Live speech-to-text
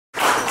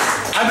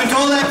I've been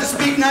told I have to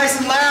speak nice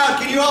and loud.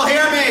 Can you all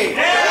hear me?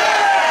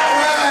 Yeah!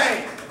 All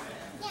right.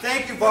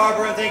 Thank you,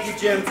 Barbara, and thank you,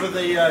 Jim, for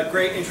the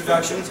great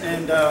introductions.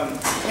 And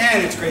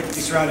it's great to be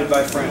surrounded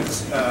by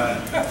friends.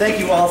 Thank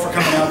you all for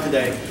coming out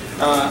today.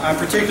 I'm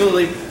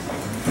particularly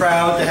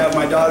proud to have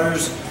my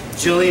daughters,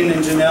 Jillian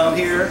and Janelle,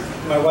 here.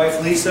 My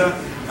wife, Lisa.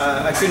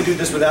 I couldn't do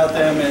this without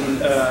them,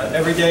 and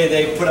every day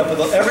they put up with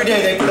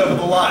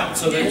a lot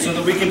so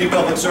that we can do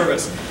public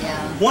service. Yeah.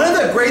 One of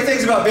the great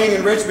things about being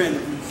in Richmond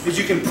is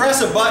you can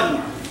press a button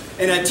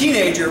and a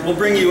teenager will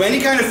bring you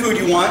any kind of food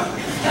you want,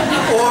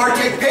 or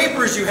take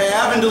papers you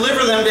have and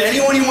deliver them to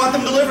anyone you want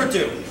them delivered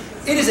to.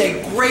 It is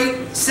a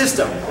great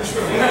system.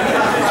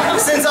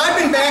 Since I've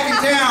been back in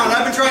town,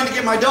 I've been trying to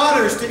get my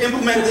daughters to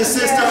implement this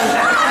system in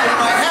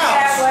my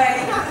house.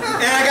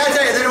 And I gotta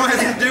tell you, they don't have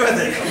anything to do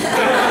with it.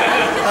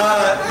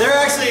 They're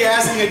actually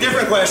asking a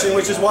different question,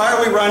 which is why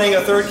are we running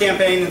a third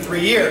campaign in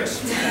 3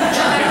 years?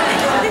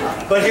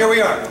 But here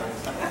we are.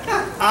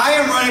 I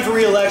am running for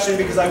re-election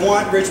because I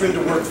want Richmond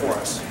to work for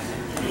us.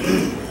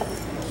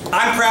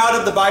 I'm proud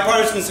of the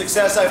bipartisan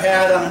success I've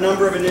had on a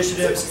number of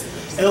initiatives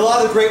and a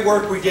lot of the great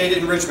work we did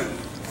in Richmond.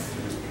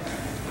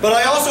 But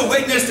I also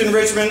witnessed in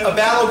Richmond a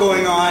battle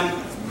going on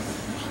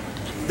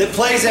that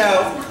plays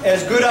out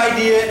as good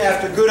idea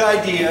after good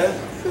idea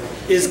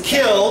is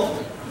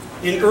killed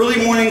in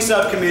early morning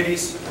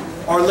subcommittees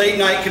or late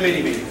night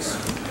committee meetings.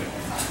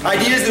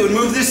 Ideas that would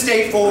move this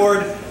state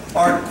forward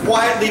are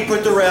quietly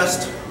put to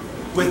rest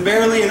with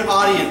barely an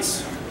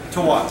audience to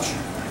watch.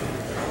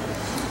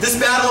 This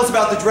battle is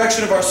about the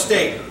direction of our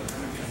state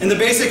and the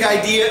basic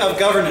idea of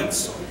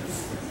governance.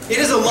 It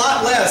is a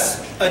lot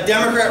less a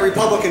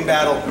Democrat-Republican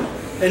battle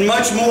and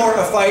much more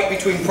a fight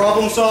between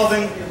problem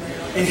solving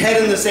and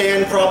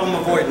head-in-the-sand problem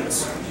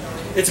avoidance.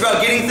 It's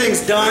about getting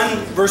things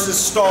done versus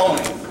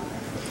stalling.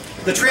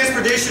 The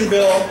transportation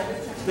bill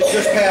that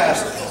just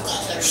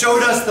passed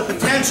showed us the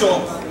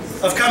potential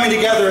of coming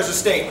together as a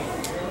state.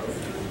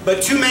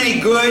 But too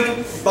many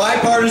good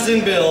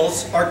bipartisan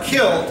bills are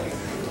killed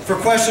for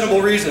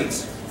questionable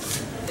reasons.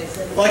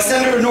 Like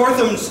Senator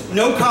Northam's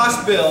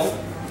no-cost bill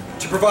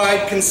to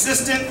provide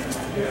consistent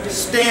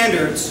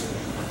standards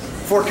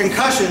for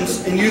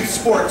concussions in youth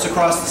sports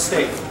across the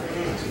state.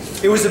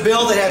 It was a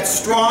bill that had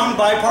strong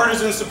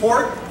bipartisan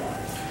support,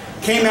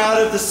 came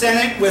out of the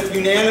Senate with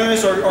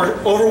unanimous or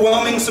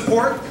overwhelming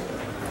support,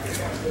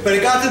 but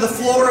it got to the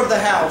floor of the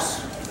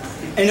House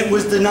and it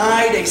was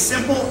denied a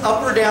simple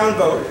up or down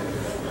vote.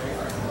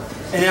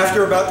 And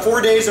after about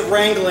 4 days of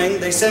wrangling,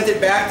 they sent it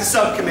back to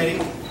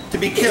subcommittee to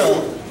be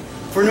killed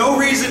for no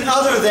reason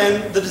other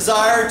than the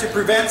desire to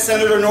prevent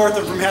Senator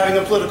Northam from having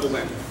a political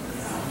win.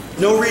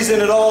 No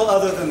reason at all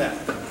other than that.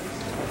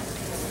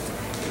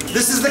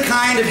 This is the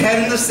kind of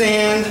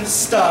head-in-the-sand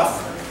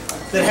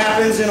stuff that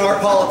happens in our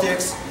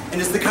politics,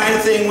 and it's the kind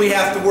of thing we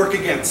have to work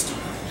against.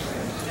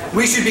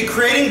 We should be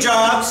creating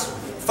jobs,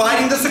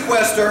 fighting the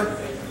sequester,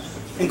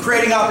 and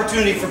creating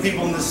opportunity for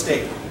people in this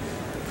state.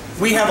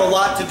 We have a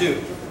lot to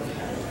do.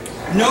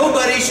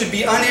 Nobody should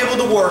be unable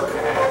to work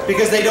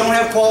because they don't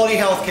have quality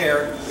health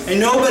care, and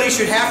nobody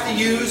should have to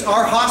use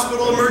our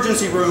hospital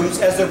emergency rooms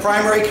as their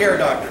primary care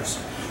doctors.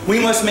 We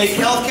must make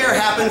health care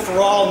happen for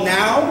all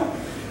now,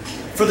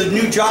 for the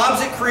new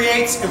jobs it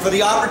creates, and for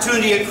the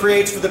opportunity it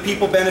creates for the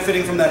people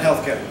benefiting from that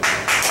health care.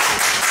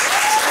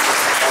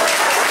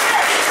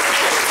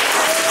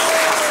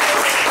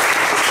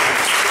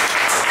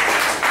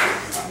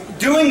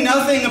 Doing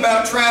nothing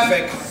about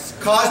traffic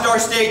caused our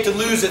state to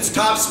lose its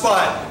top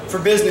spot for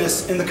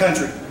business in the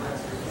country.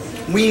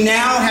 We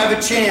now have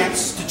a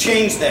chance to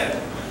change that.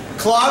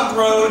 Clogged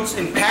roads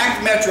and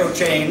packed metro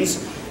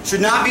chains should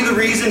not be the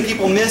reason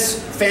people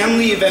miss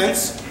family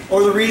events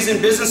or the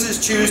reason businesses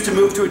choose to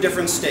move to a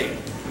different state.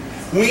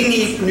 We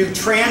need new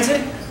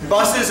transit,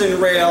 buses, and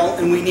rail,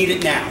 and we need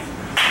it now.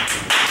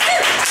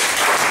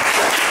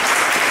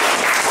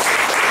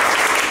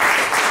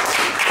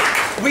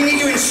 We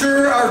need to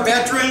ensure our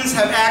veterans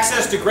have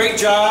access to great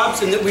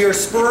jobs and that we are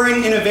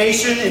spurring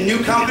innovation in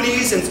new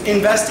companies and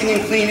investing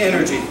in clean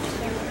energy.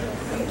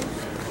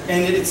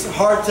 And it's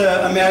hard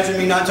to imagine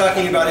me not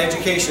talking about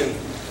education.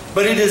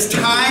 But it is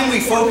time we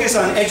focus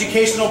on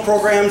educational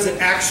programs that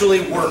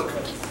actually work.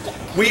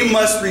 We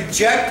must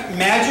reject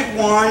magic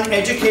wand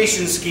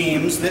education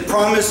schemes that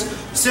promise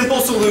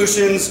simple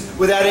solutions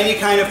without any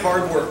kind of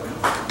hard work.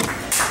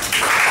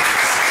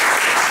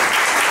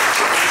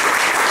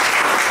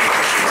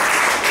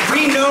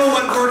 We know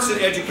what works in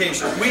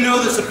education. We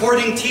know that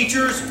supporting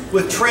teachers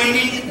with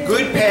training,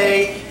 good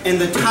pay, and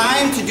the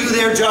time to do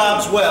their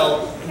jobs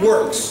well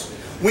works.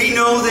 We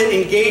know that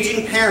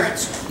engaging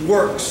parents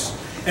works.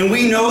 And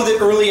we know that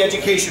early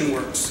education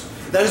works.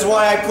 That is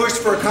why I pushed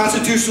for a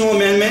constitutional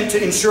amendment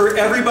to ensure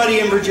everybody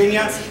in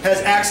Virginia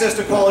has access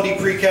to quality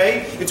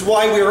pre-K. It's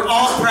why we are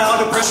all proud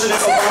of President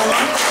Obama.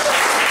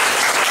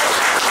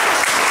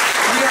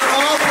 We are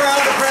all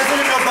proud of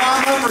President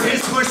Obama for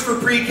his push for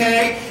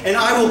pre-K, and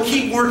I will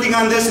keep working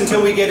on this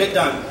until we get it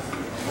done.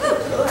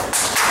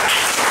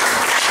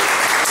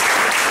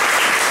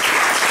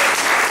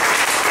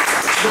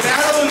 The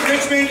battle in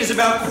Richmond is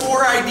about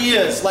core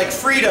ideas like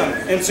freedom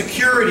and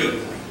security,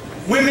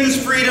 women's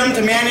freedom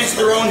to manage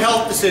their own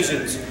health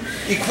decisions,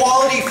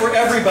 equality for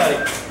everybody,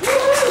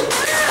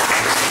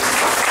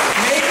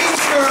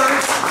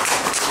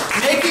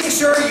 making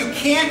sure you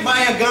can't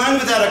buy a gun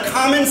without a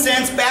common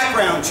sense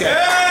background check.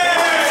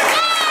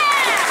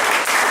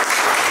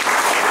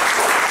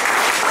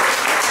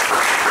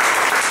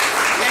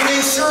 And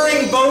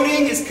ensuring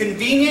voting is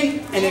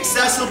convenient and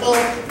accessible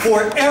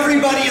for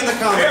everybody in the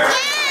Commonwealth.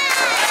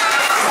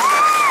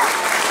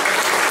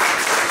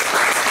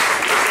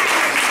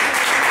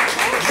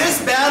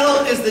 This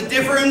battle is the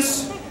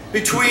difference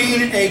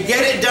between a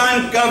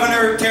get-it-done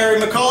Governor Terry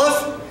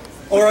McAuliffe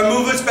or a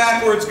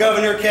move-us-backwards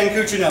Governor Ken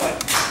Cuccinelli.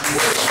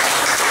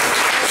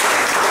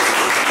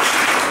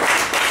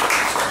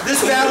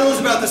 This battle is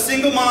about the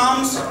single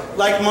moms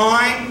like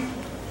mine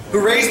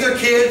who raise their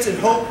kids and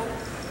hope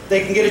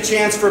they can get a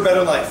chance for a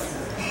better life.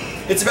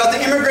 It's about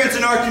the immigrants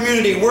in our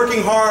community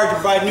working hard to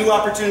provide new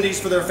opportunities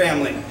for their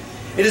family.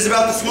 It is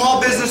about the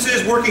small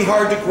businesses working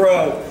hard to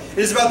grow. It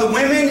is about the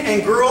women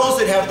and girls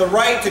that have the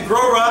right to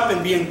grow up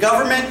and be in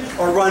government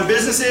or run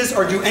businesses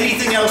or do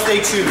anything else they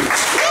choose.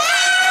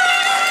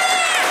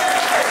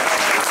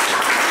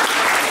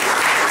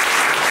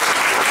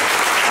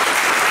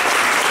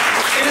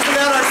 It is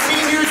about our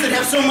seniors that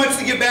have so much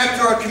to give back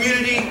to our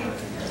community,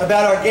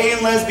 about our gay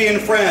and lesbian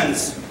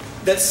friends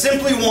that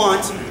simply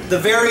want the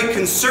very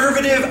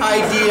conservative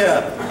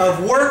idea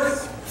of work,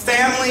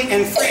 family,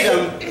 and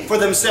freedom for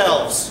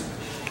themselves.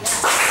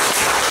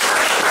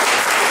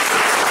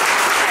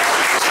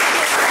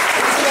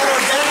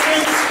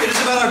 It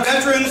is about our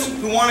veterans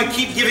who want to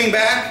keep giving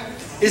back.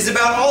 It is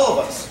about all of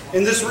us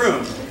in this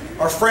room,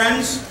 our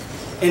friends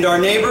and our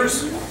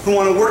neighbors who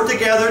want to work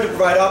together to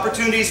provide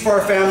opportunities for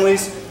our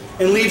families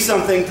and leave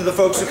something to the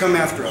folks who come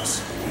after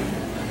us.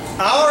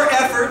 Our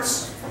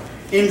efforts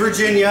in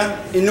Virginia,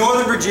 in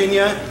Northern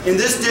Virginia, in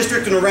this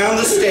district and around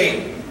the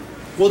state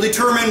will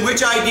determine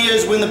which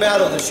ideas win the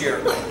battle this year.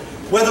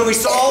 Whether we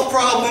solve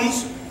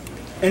problems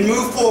and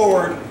move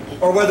forward,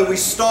 or whether we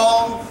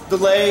stall,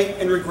 delay,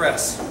 and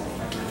regress.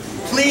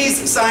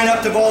 Please sign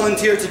up to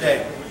volunteer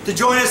today, to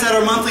join us at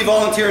our monthly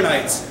volunteer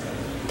nights,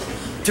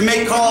 to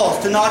make calls,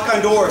 to knock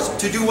on doors,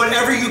 to do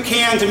whatever you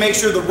can to make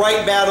sure the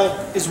right battle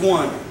is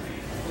won.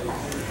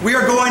 We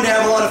are going to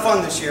have a lot of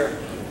fun this year.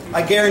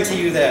 I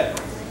guarantee you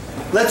that.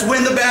 Let's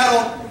win the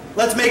battle.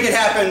 Let's make it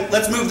happen.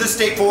 Let's move this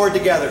state forward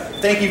together.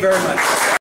 Thank you very much.